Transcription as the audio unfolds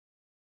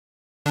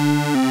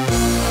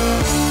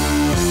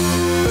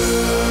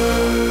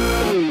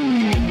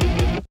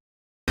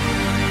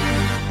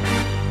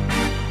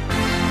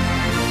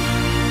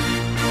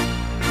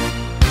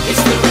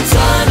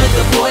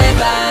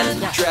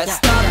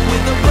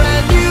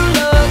brand new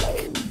look.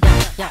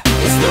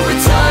 It's the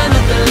return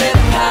of the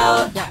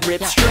lip-pout,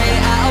 ripped straight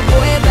out of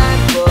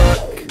Boyband book.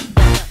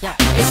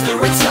 It's the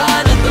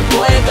return of the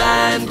boy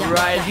band,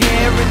 right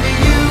here in the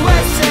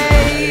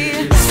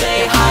USA.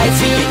 Say hi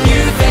to your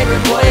new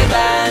favorite boy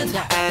band,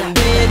 and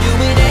we're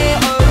doing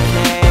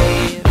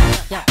A-okay.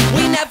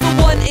 We never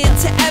wanted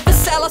to ever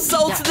sell our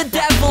soul to the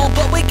devil,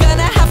 but we're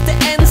gonna have to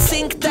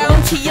NSYNC down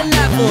to your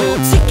level.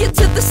 Ticket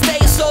to the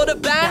States or the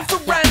band for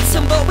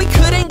ransom, but we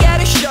couldn't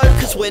get a show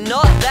cause we're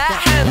not that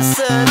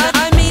handsome.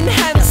 I mean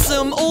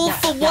handsome, all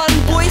for one.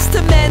 Boys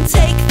to men,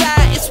 take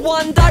that, it's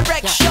One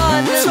Direction.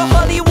 To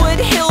Hollywood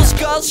Hills,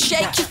 girls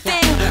shake your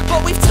thing,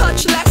 but we've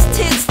touched less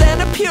tits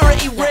than a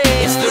purity ring.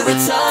 It's the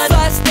return.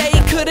 First day,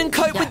 couldn't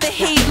cope with the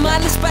heat,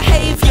 mindless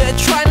behavior,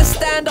 trying to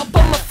stand up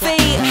on my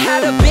feet.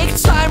 Had a big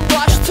time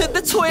rush to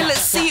the toilet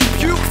seat,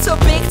 puked a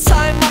big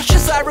time rush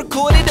as I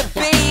recorded a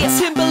beat.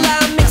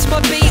 Timberland mixed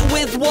my beat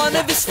with one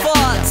of his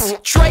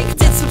farts. Drake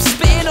did some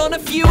spitting on a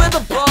few of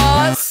the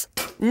bars.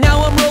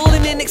 Now I'm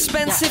rolling in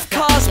expensive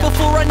cars.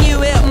 Before I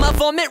knew it, my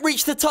vomit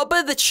reached the top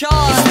of the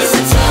charts. It's the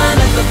return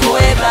of the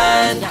boy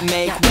band,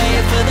 make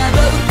way for the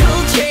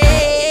vocal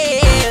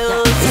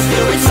chills. It's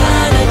the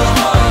return of a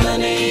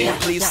harmony,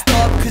 please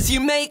stop cause you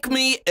make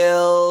me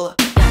ill.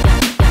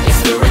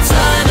 It's the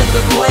return of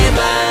the boy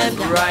band,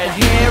 right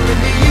here in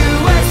the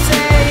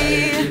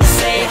USA.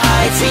 Say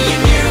hi to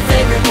your new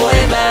favorite boy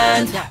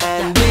band,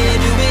 and we're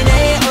doing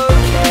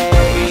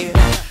A-okay.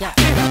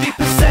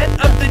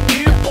 50% of the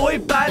new boy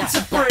bands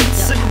are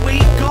Brits, and we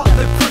got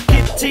the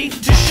crooked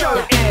teeth to show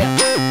it.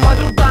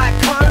 Huddled back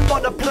home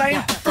on a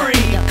plane for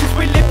free, cause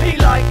we lippy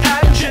like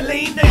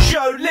Angelina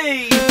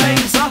Jolie.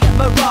 Names are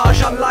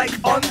Mirage, unlike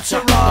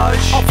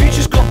Entourage. Our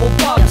future's got more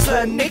bums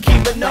than Nicki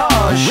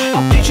Minaj.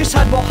 Our future's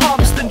had more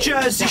hums than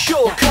Jersey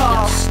Shore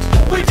cast.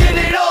 We did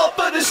it all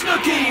for the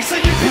snooky, so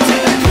you can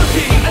take a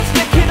cookie and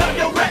stick it on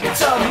your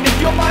rectum.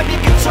 If you're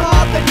minding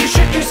guitar, then you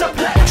should use a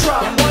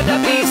plectrum. Wanna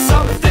be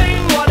something,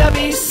 wanna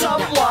be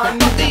someone,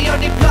 but the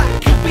only black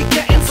you'll be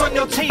getting's on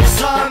your teeth,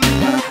 son.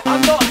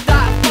 I'm not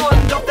that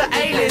fond of the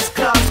A-list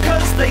clubs,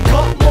 cause they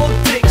got more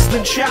dicks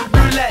than chat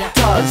roulette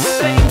does.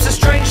 Fame's a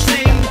strange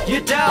thing,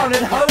 you're down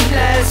and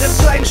homeless, and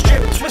playing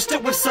strip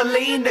twisted with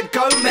Selena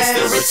Gomez.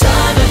 It's the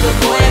return of the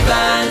boy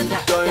band,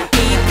 don't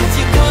eat cause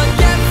you can't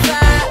get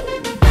fat.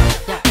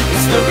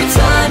 It's the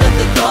return of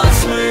the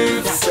dance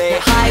moves, say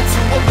hi to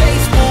a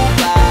baseball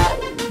bat.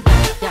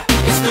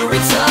 It's the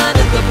return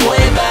of the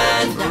boy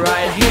band,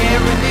 right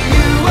here in the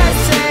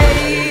USA.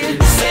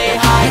 Say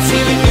hi to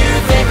your new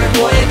favorite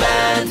boy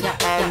band,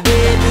 and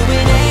we're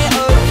doing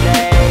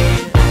A-okay.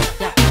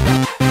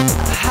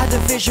 I had a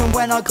vision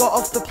when I got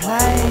off the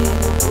plane,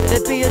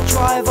 there'd be a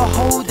driver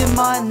holding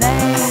my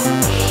name.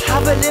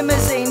 Have a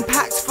limousine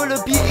packed full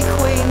of beauty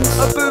queens,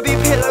 a booby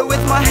pillow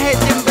with my head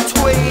in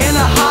between. In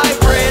a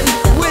hybrid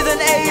with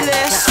an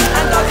A-list,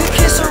 and I could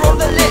kiss her on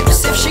the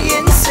lips if she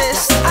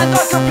insists. And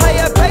I could play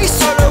a bass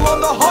solo on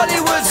the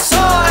Hollywood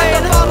side,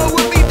 and mama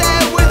would be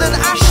there with an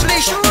Ashley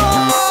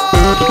Shrine.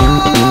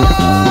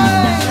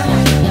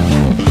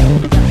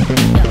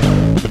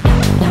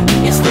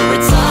 It's the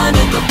return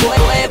of the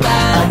boy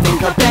band, I think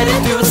I better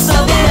do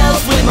something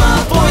else with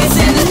my voice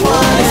in this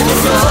one. It's the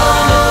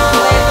return of the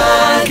boy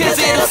band, cause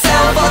it'll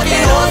sound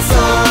fucking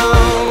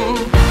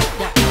awesome.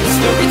 It's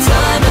the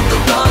return of the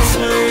dance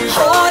move,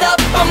 hold up,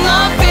 I'm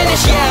not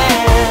finished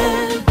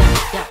yet.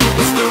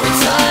 It's the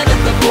return of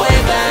the boy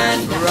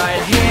band,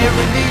 right here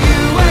in the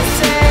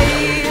USA.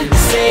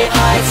 Say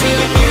hi to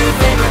your new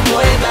favorite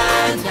boy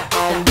band,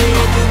 and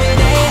we're doing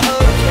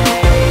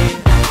A-okay.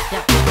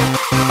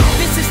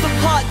 This is the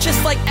part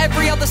just like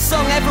every other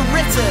song ever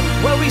written,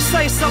 Where we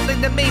say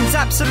something that means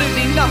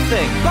absolutely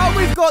nothing. But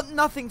we've got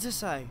nothing to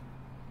say.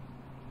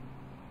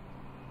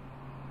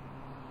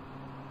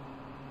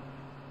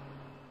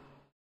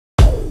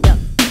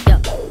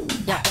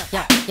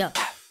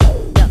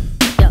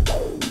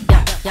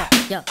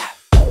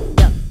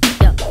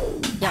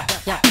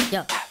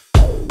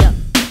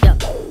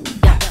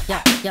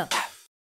 Yeah.